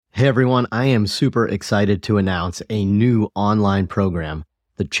Hey everyone, I am super excited to announce a new online program,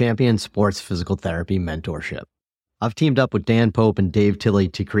 the Champion Sports Physical Therapy Mentorship. I've teamed up with Dan Pope and Dave Tilley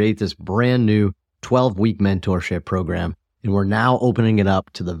to create this brand new 12-week mentorship program, and we're now opening it up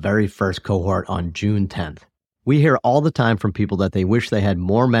to the very first cohort on June 10th. We hear all the time from people that they wish they had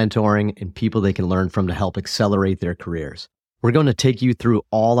more mentoring and people they can learn from to help accelerate their careers. We're going to take you through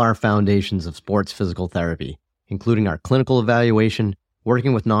all our foundations of sports physical therapy, including our clinical evaluation,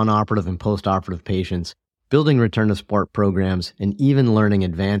 working with non-operative and post-operative patients, building return to sport programs, and even learning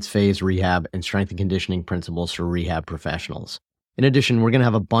advanced phase rehab and strength and conditioning principles for rehab professionals. In addition, we're going to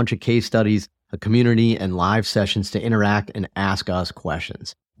have a bunch of case studies, a community, and live sessions to interact and ask us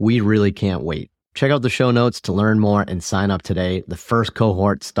questions. We really can't wait. Check out the show notes to learn more and sign up today. The first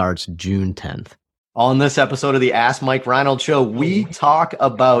cohort starts June 10th. On this episode of the Ask Mike Reinold Show, we talk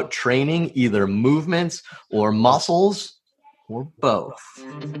about training either movements or muscles, or both.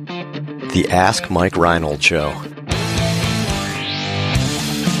 The Ask Mike Reinold Show.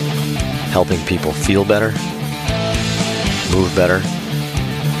 Helping people feel better, move better,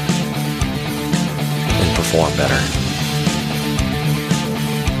 and perform better.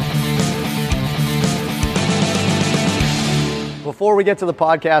 Before we get to the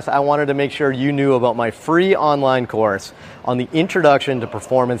podcast, I wanted to make sure you knew about my free online course on the Introduction to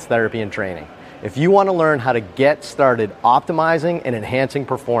Performance Therapy and Training. If you want to learn how to get started optimizing and enhancing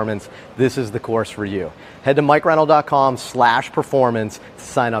performance, this is the course for you. Head to MikeReinold.com/performance to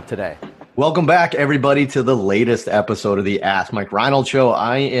sign up today. Welcome back, everybody, to the latest episode of the Ask Mike Reinold Show.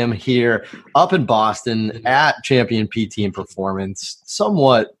 I am here up in Boston at Champion PT and Performance,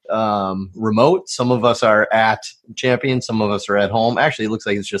 somewhat remote. Some of us are at Champion, some of us are at home. Actually, it looks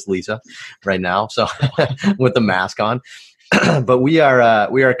like it's just Lisa right now, so with the mask on. But we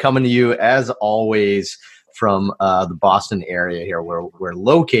are coming to you as always from the Boston area here where we're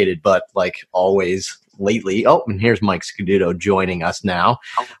located, but like always lately. Oh, and here's Mike Scaduto joining us now.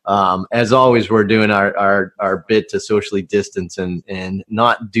 As always, we're doing our bit to socially distance and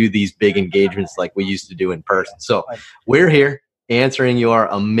not do these big engagements like we used to do in person. So we're here answering your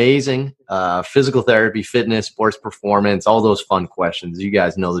amazing physical therapy, fitness, sports performance, all those fun questions. You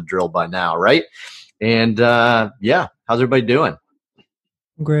guys know the drill by now, right? And yeah, how's everybody doing?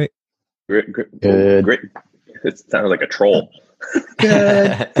 Great. Great. Good. Great. It sounded like a troll.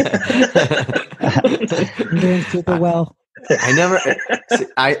 Good. I'm doing super well.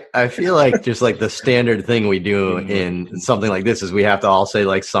 I feel like just like the standard thing we do in something like this is we have to all say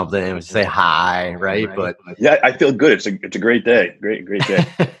like something and say hi, right? But yeah, I feel good. It's a great day. Great day.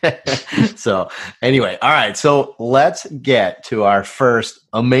 So anyway, all right. So let's get to our first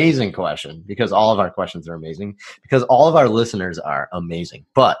amazing question, because all of our questions are amazing, because all of our listeners are amazing.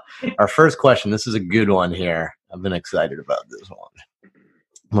 But our first question, this is a good one here. I've been excited about this one.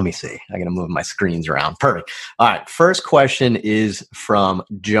 Let me see. I got to move my screens around. Perfect. All right. First question is from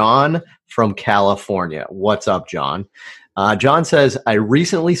John from California. What's up, John? John says, I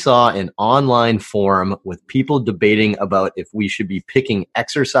recently saw an online forum with people debating about if we should be picking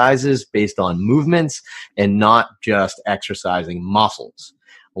exercises based on movements and not just exercising muscles.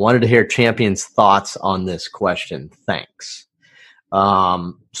 I wanted to hear Champion's thoughts on this question. Thanks.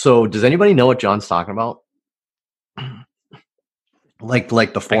 So does anybody know what John's talking about? Like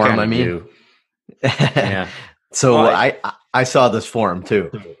the forum, I mean. Yeah. So I saw this forum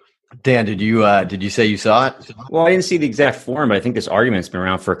too. Dan, did you say you saw it? Well, I didn't see the exact form, but I think this argument's been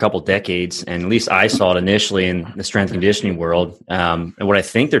around for a couple decades, and at least I saw it initially in the strength and conditioning world. And what I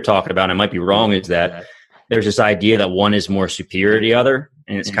think they're talking about, and I might be wrong, is that there's this idea that one is more superior to the other,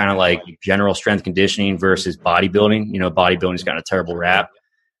 and it's kind of like general strength conditioning versus bodybuilding. You know, bodybuilding's got a terrible rap.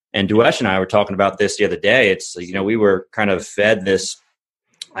 And Duesh and I were talking about this the other day. It's, you know, we were kind of fed this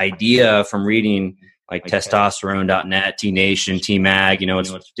idea from reading like testosterone.net, T-Nation, T-Mag, you know,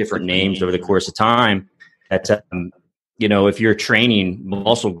 it's different names over the course of time. That, you know, if you're training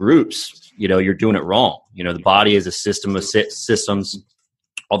muscle groups, you know, you're doing it wrong. You know, the body is a system of systems.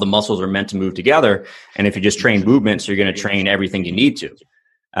 All the muscles are meant to move together. And if you just train movements, you're going to train everything you need to.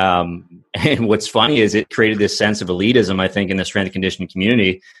 And what's funny is it created this sense of elitism, I think, in the strength and conditioning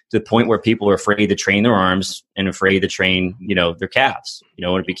community, to the point where people are afraid to train their arms and afraid to train, you know, their calves. You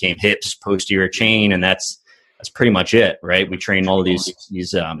know, when it became hips, posterior chain, and that's pretty much it, right? We train all of these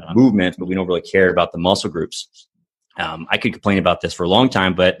movements, but we don't really care about the muscle groups. I could complain about this for a long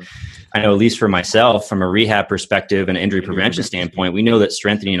time, but I know, at least for myself, from a rehab perspective and injury prevention standpoint, we know that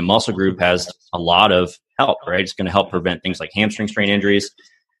strengthening a muscle group has a lot of help, right? It's going to help prevent things like hamstring strain injuries.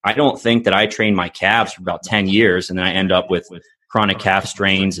 I don't think that I trained my calves for about 10 years and then I end up with chronic calf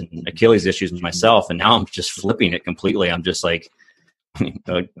strains and Achilles issues myself. And now I'm just flipping it completely. I'm just like,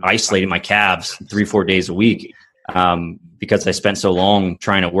 isolating my calves 3-4 days a week because I spent so long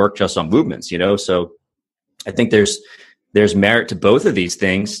trying to work just on movements, So I think there's merit to both of these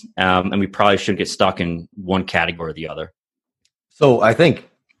things, and we probably shouldn't get stuck in one category or the other. So I think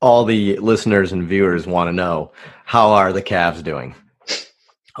all the listeners and viewers want to know, how are the calves doing?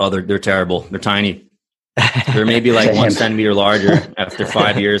 Oh, they're terrible. They're tiny. They're maybe like 1 centimeter larger after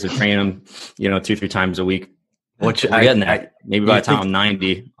 5 years of training them, 2-3 times a week. Which we're getting that. Maybe by the time I'm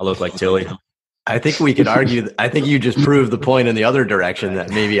 90, I'll look like Tilly. I think we could argue. I think you just proved the point in the other direction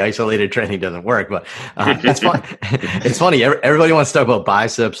that maybe isolated training doesn't work. But it's fun. It's funny. Everybody wants to talk about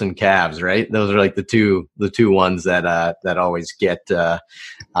biceps and calves, right? Those are like the two ones that always get.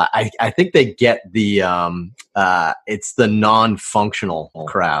 I think they get the it's the non-functional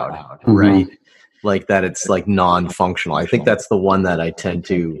crowd, right? Like that. It's like non-functional. I think that's the one that I tend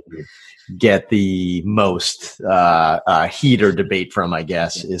to get the most heat or debate from, I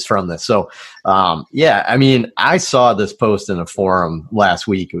guess, is from this. So, I mean, I saw this post in a forum last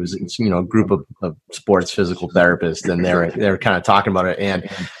week. It was, a group of sports physical therapists, and they were kind of talking about it. And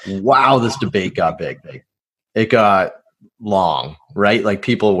wow, this debate got big. It got long, right? Like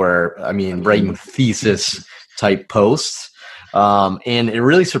people were, writing thesis type posts. And it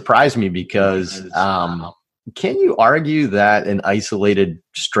really surprised me because, can you argue that an isolated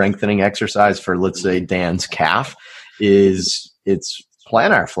strengthening exercise for, let's say, Dan's calf it's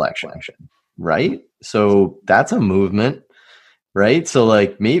plantar flexion, right? So that's a movement, right? So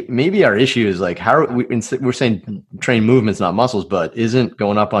like maybe our issue is like, how are we're saying train movements, not muscles, but isn't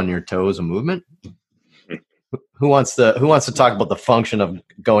going up on your toes a movement? Who wants to talk about the function of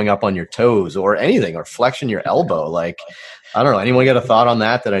going up on your toes or anything, or flexion your elbow? Like, I don't know. Anyone got a thought on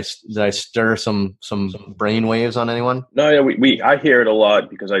that? Did I stir some brain waves on anyone? No, yeah, I hear it a lot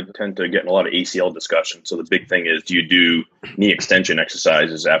because I tend to get in a lot of ACL discussion. So the big thing is, do you do knee extension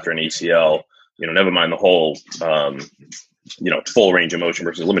exercises after an ACL? Never mind the whole, full range of motion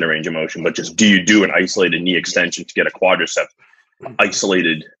versus limited range of motion, but just do you do an isolated knee extension to get a quadricep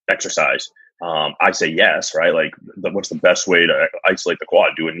isolated exercise? I say yes, right? Like, what's the best way to isolate the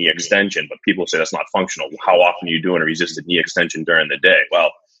quad? Do a knee extension, but people say that's not functional. How often are you doing a resisted knee extension during the day?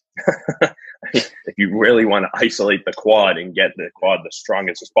 Well, if you really want to isolate the quad and get the quad the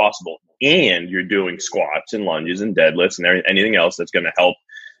strongest as possible, and you're doing squats and lunges and deadlifts and anything else that's going to help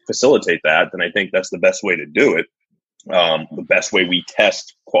facilitate that, then I think that's the best way to do it. The best way we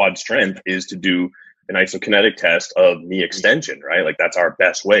test quad strength is to do an isokinetic test of knee extension, right? Like that's our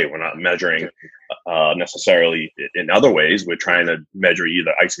best way. We're not measuring necessarily in other ways. We're trying to measure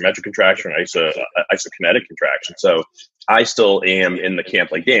either isometric contraction or isokinetic contraction. So I still am in the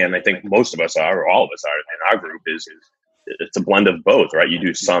camp like Dan. I think most of us are, or all of us are in our group, is it's a blend of both, right? You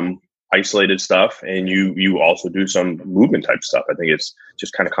do some isolated stuff and you also do some movement type stuff. I think it's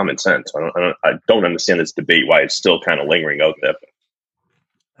just kind of common sense. I don't understand this debate, why it's still kind of lingering out there.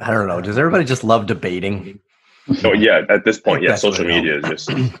 I don't know. Does everybody just love debating? Oh yeah, at this point, yeah, social media is just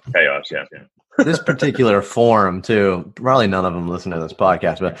chaos. Yeah. This particular forum too. Probably none of them listen to this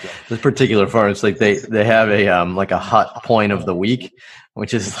podcast, but this particular forum, it's like they have a like a hot point of the week,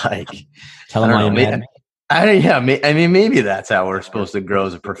 which is like, tell them maybe that's how we're supposed to grow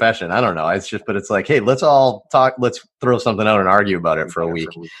as a profession. I don't know. It's just, but it's like, hey, let's all talk. Let's throw something out and argue about it for a week.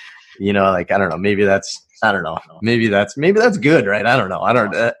 Like I don't know. Maybe that's. I don't know. Maybe that's good, right? I don't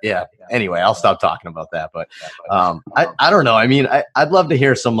know. Yeah. Anyway, I'll stop talking about that. But I don't know. I mean, I'd love to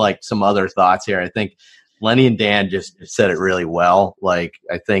hear some other thoughts here. I think Lenny and Dan just said it really well. Like,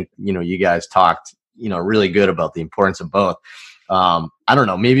 I think you guys talked really good about the importance of both. I don't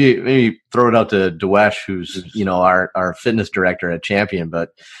know. Maybe throw it out to Dewesh, who's our fitness director at Champion. But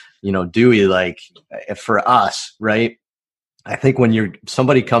Dewey, like for us, right? I think when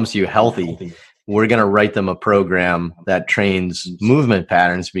somebody comes to you healthy, we're going to write them a program that trains movement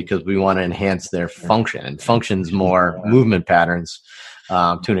patterns because we want to enhance their function, and functions more movement patterns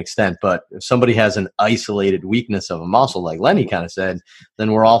to an extent. But if somebody has an isolated weakness of a muscle, like Lenny kind of said,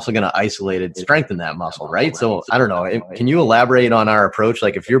 then we're also going to isolate and strengthen that muscle, right? So I don't know. Can you elaborate on our approach?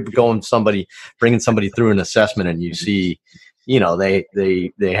 Like if you're bringing somebody through an assessment and you see, they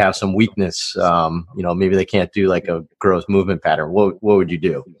have some weakness, maybe they can't do like a gross movement pattern. What would you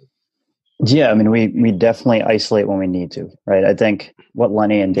do? Yeah, I mean, we definitely isolate when we need to, right? I think what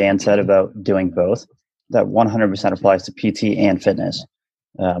Lenny and Dan said about doing both, that 100% applies to PT and fitness.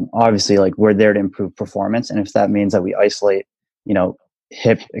 Obviously, like we're there to improve performance. And if that means that we isolate,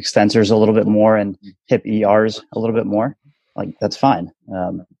 hip extensors a little bit more and hip ERs a little bit more, like that's fine.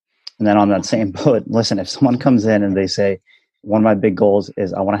 And then on that same boat, listen, if someone comes in and they say, one of my big goals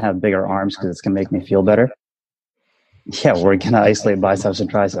is I want to have bigger arms because it's going to make me feel better. Yeah, we're going to isolate biceps and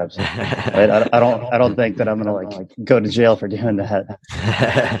triceps. Right? I don't think that I'm going to like go to jail for doing that.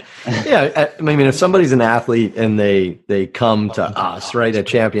 Yeah, I mean, if somebody's an athlete and they come to us, right, a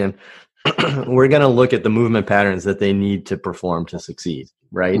champion, we're going to look at the movement patterns that they need to perform to succeed,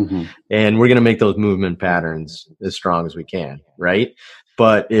 right? Mm-hmm. And we're going to make those movement patterns as strong as we can, right?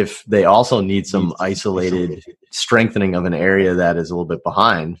 But if they also need some isolated strengthening of an area that is a little bit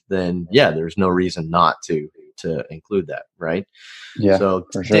behind, then yeah, there's no reason not to include that, right? Yeah. So,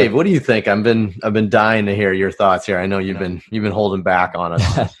 sure. Dave, what do you think? I've been dying to hear your thoughts here. I know you've been holding back on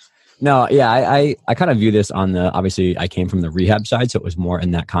us. No, yeah, I kind of view this on the, obviously I came from the rehab side, so it was more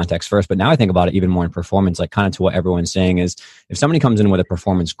in that context first, but now I think about it even more in performance, like kind of to what everyone's saying is if somebody comes in with a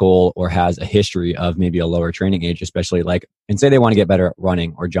performance goal or has a history of maybe a lower training age, especially like, and say they want to get better at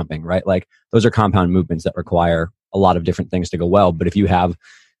running or jumping, right? Like those are compound movements that require a lot of different things to go well. But if you have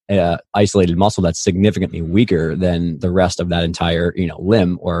isolated muscle that's significantly weaker than the rest of that entire,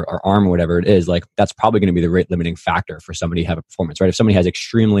 limb or arm or whatever it is, like that's probably going to be the rate limiting factor for somebody to have a performance, right? If somebody has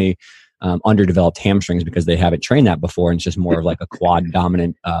extremely underdeveloped hamstrings because they haven't trained that before and it's just more of like a quad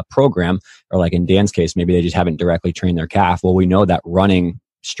dominant program, or like in Dan's case, maybe they just haven't directly trained their calf. Well, we know that running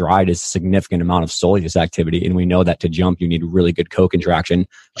stride is a significant amount of soleus activity, and we know that to jump you need really good co-contraction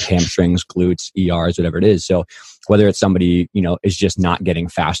of hamstrings, glutes, ERs, whatever it is. So whether it's somebody is just not getting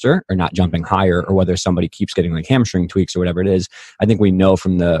faster or not jumping higher, or whether somebody keeps getting like hamstring tweaks or whatever it is, I think we know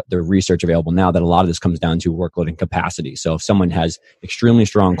from the research available now that a lot of this comes down to workload and capacity. So if someone has extremely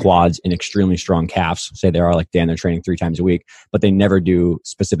strong quads and extremely strong calves, say they are like Dan, they're training 3 times a week, but they never do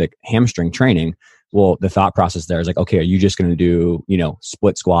specific hamstring training. Well, the thought process there is like, okay, are you just going to do,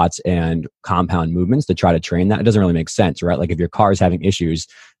 split squats and compound movements to try to train that? It doesn't really make sense, right? Like if your car is having issues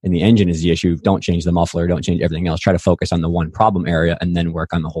and the engine is the issue, don't change the muffler, don't change everything else. Try to focus on the one problem area and then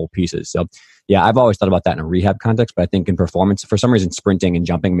work on the whole pieces. So yeah, I've always thought about that in a rehab context, but I think in performance, for some reason, sprinting and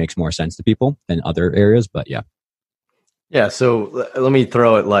jumping makes more sense to people than other areas, but yeah. Yeah, so let me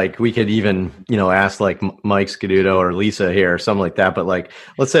throw it like we could even, ask like Mike Scaduto or Lisa here or something like that. But like,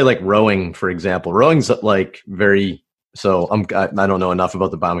 let's say like rowing, for example. Rowing's like very, so I don't know enough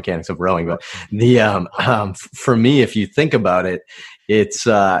about the biomechanics of rowing, but the for me, if you think about it, it's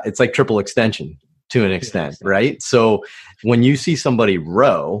like triple extension to an extent, right? So when you see somebody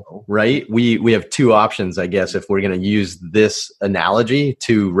row, right, we have 2 options, I guess, if we're going to use this analogy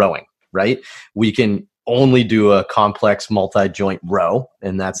to rowing, right? We can only do a complex multi-joint row,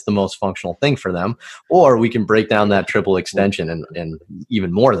 and that's the most functional thing for them. Or we can break down that triple extension and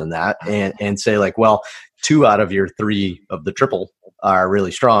even more than that and say like, well, 2 out of your 3 of the triple are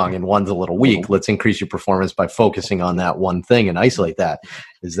really strong and 1's a little weak. Let's increase your performance by focusing on that one thing and isolate that.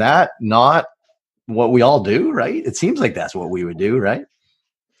 Is that not what we all do, right? It seems like that's what we would do, right?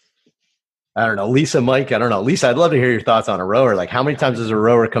 I don't know. Lisa, Mike, I don't know. Lisa, I'd love to hear your thoughts on a rower. Like how many times does a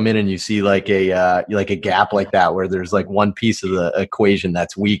rower come in and you see like a gap like that where there's like one piece of the equation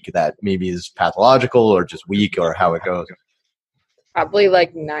that's weak that maybe is pathological or just weak or how it goes? Probably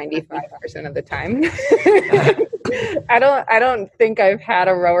like 95% of the time. I don't think I've had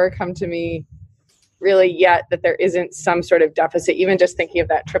a rower come to me really yet that there isn't some sort of deficit, even just thinking of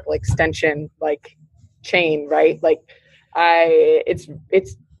that triple extension like chain, right? Like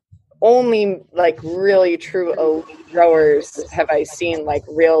it's only like really true elite rowers have I seen like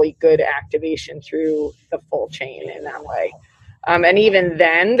really good activation through the full chain in that way. And even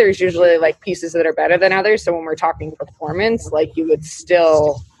then there's usually like pieces that are better than others. So when we're talking performance, like you would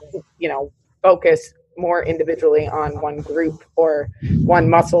still, focus more individually on one group or one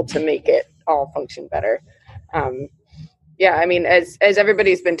muscle to make it all function better. Yeah, I mean, as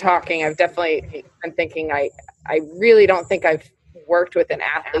everybody's been talking, I've definitely been thinking I really don't think I've worked with an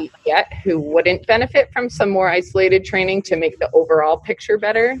athlete yet who wouldn't benefit from some more isolated training to make the overall picture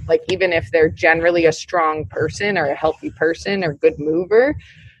better. Like even if they're generally a strong person or a healthy person or good mover,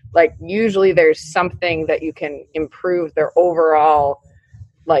 like usually there's something that you can improve their overall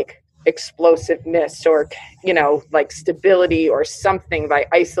like explosiveness or, like stability or something by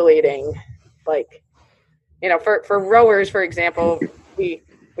isolating. Like, for rowers, for example,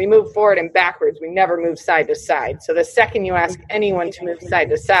 we move forward and backwards. We never move side to side. So the second you ask anyone to move side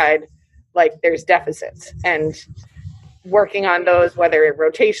to side, like there's deficits, and working on those, whether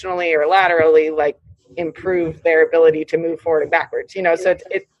rotationally or laterally, like improve their ability to move forward and backwards. So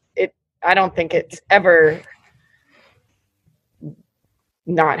it I don't think it's ever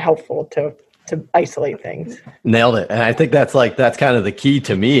not helpful to isolate things. Nailed it. And I think that's kind of the key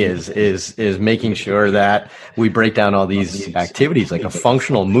to me is making sure that we break down all these activities. Like a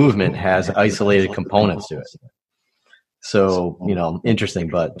functional movement has isolated components to it. So, interesting.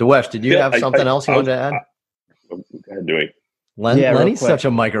 But Dewesh, did you have something else you wanted to add? Go ahead, Dewey. Lenny's such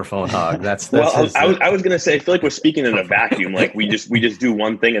a microphone hog. That's well, I was going to say, I feel like we're speaking in a vacuum. Like we just do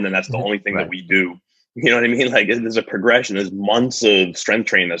one thing and then that's the only thing that we do. You know what I mean? Like there's a progression. There's months of strength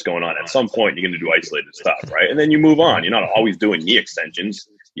training that's going on. At some point, you're going to do isolated stuff, right? And then you move on. You're not always doing knee extensions.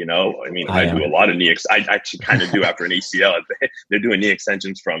 You know, I mean, I do a lot of I actually kind of do after an ACL. They're doing knee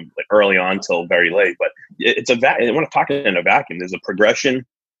extensions from like early on till very late. But it's a vacuum. When I'm talking in a vacuum, there's a progression,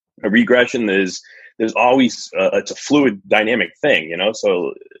 a regression. There's always it's a fluid, dynamic thing. You know,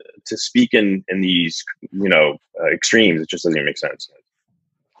 so to speak in these extremes, it just doesn't even make sense.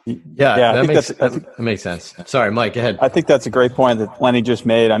 Yeah, that makes sense. Sorry, Mike, go ahead. I think that's a great point that Lenny just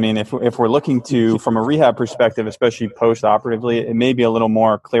made. I mean, if we're looking to, from a rehab perspective, especially post-operatively, it may be a little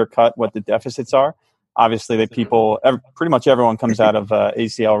more clear-cut what the deficits are. Obviously, pretty much everyone comes out of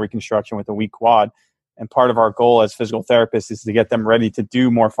ACL reconstruction with a weak quad, and part of our goal as physical therapists is to get them ready to do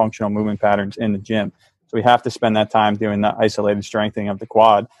more functional movement patterns in the gym. So we have to spend that time doing the isolated strengthening of the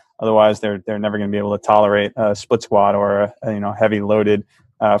quad. Otherwise, they're never going to be able to tolerate a split squat or a heavy loaded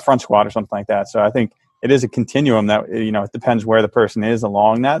front squat or something like that. So I think it is a continuum that, it depends where the person is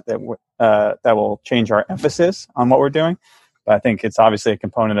along that will change our emphasis on what we're doing. But I think it's obviously a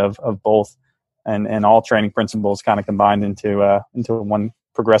component of both and all training principles kind of combined into one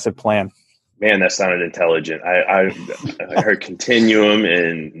progressive plan. Man, that sounded intelligent. I heard continuum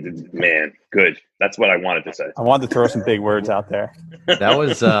and man, good. That's what I wanted to say. I wanted to throw some big words out there. That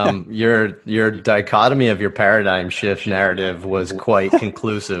was your dichotomy of your paradigm shift narrative was quite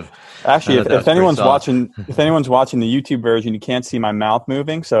conclusive. Actually, if anyone's watching the YouTube version, you can't see my mouth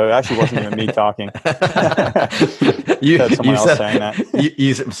moving, so it actually wasn't even me talking. you said someone else saying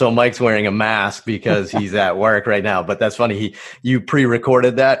that. So Mike's wearing a mask because he's at work right now. But that's funny. You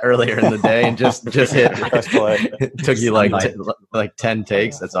pre-recorded that earlier in the day and just hit press play. It took you like 10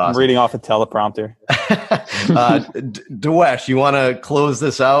 takes. That's awesome. I'm reading off a teleprompter. Dewesh, you want to close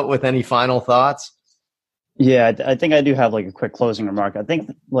this out with any final thoughts? Yeah, I think I do have like a quick closing remark. I think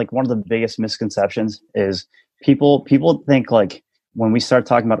like one of the biggest misconceptions is people think like when we start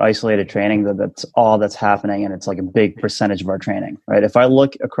talking about isolated training that's all that's happening and it's like a big percentage of our training, right? If I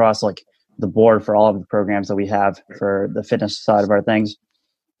look across like the board for all of the programs that we have for the fitness side of our things,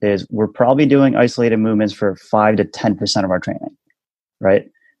 is we're probably doing isolated movements for 5 to 10% of our training, right?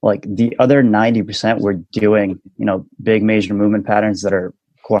 Like the other 90%, we're doing, big major movement patterns that are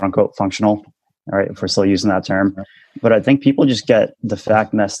quote unquote functional. All right, if we're still using that term. But I think people just get the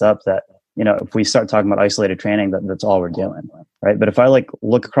fact messed up that, if we start talking about isolated training, that's all we're doing, right? But if I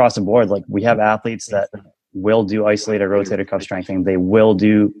look across the board, we have athletes that will do isolated rotator cuff strengthening. They will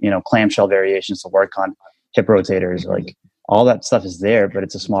do, clamshell variations to work on hip rotators. All that stuff is there, but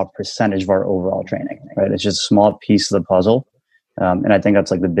it's a small percentage of our overall training, right? It's just a small piece of the puzzle. And I think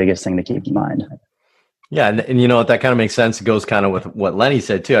that's the biggest thing to keep in mind. Yeah, and that kind of makes sense. It goes kind of with what Lenny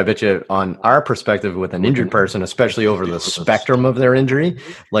said too. I bet you on our perspective with an injured person, especially over the spectrum of their injury,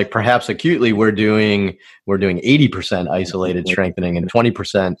 like perhaps acutely, we're doing 80% isolated strengthening and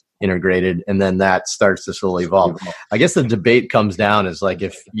 20% integrated, and then that starts to slowly evolve. I guess the debate comes down is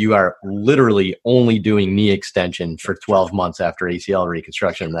if you are literally only doing knee extension for 12 months after ACL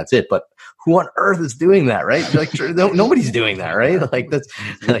reconstruction, that's it. But who on earth is doing that, right? Nobody's doing that, right? That's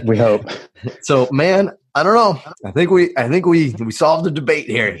we hope. So, man, I don't know. I think we solved the debate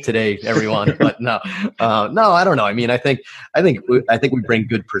here today, everyone. But no, I don't know. I mean, I think we bring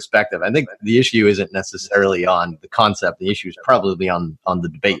good perspective. I think the issue isn't necessarily on the concept. The issue is probably on the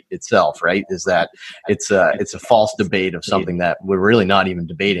debate itself, right? Is that it's a false debate of something that we're really not even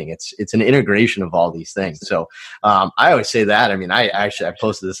debating. It's an integration of all these things. So I always say that. I mean, I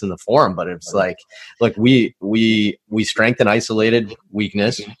posted this in the forum, but it's we strengthen isolated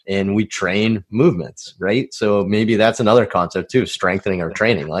weakness and we train movements. Right. So maybe that's another concept too, strengthening or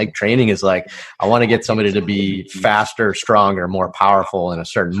training. Training is I want to get somebody to be faster, stronger, more powerful in a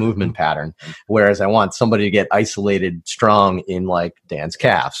certain movement pattern. Whereas I want somebody to get isolated strong in Dan's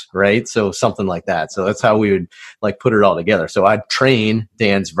calves. Right. So something like that. So that's how we would put it all together. So I'd train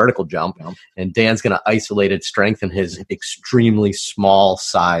Dan's vertical jump and Dan's going to isolated strengthen his extremely small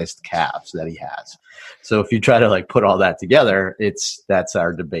sized calves that he has. So if you try to put all that together, that's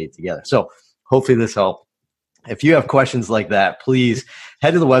our debate together. So hopefully this helped. If you have questions like that, please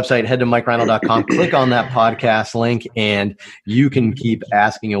head to the website, head to MikeReinl.com, click on that podcast link, and you can keep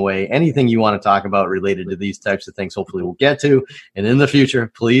asking away anything you want to talk about related to these types of things. Hopefully we'll get to. And in the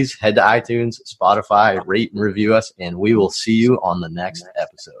future, please head to iTunes, Spotify, rate and review us, and we will see you on the next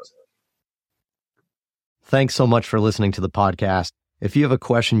episode. Thanks so much for listening to the podcast. If you have a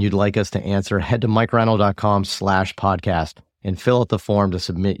question you'd like us to answer, head to MikeReinl.com/podcast and fill out the form to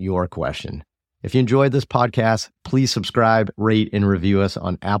submit your question. If you enjoyed this podcast, please subscribe, rate, and review us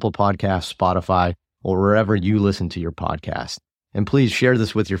on Apple Podcasts, Spotify, or wherever you listen to your podcast. And please share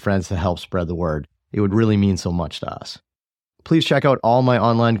this with your friends to help spread the word. It would really mean so much to us. Please check out all my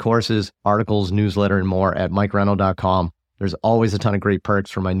online courses, articles, newsletter, and more at MikeReinold.com. There's always a ton of great perks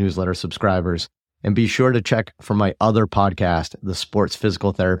for my newsletter subscribers. And be sure to check for my other podcast, the Sports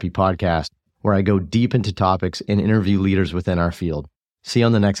Physical Therapy Podcast, where I go deep into topics and interview leaders within our field. See you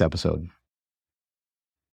on the next episode.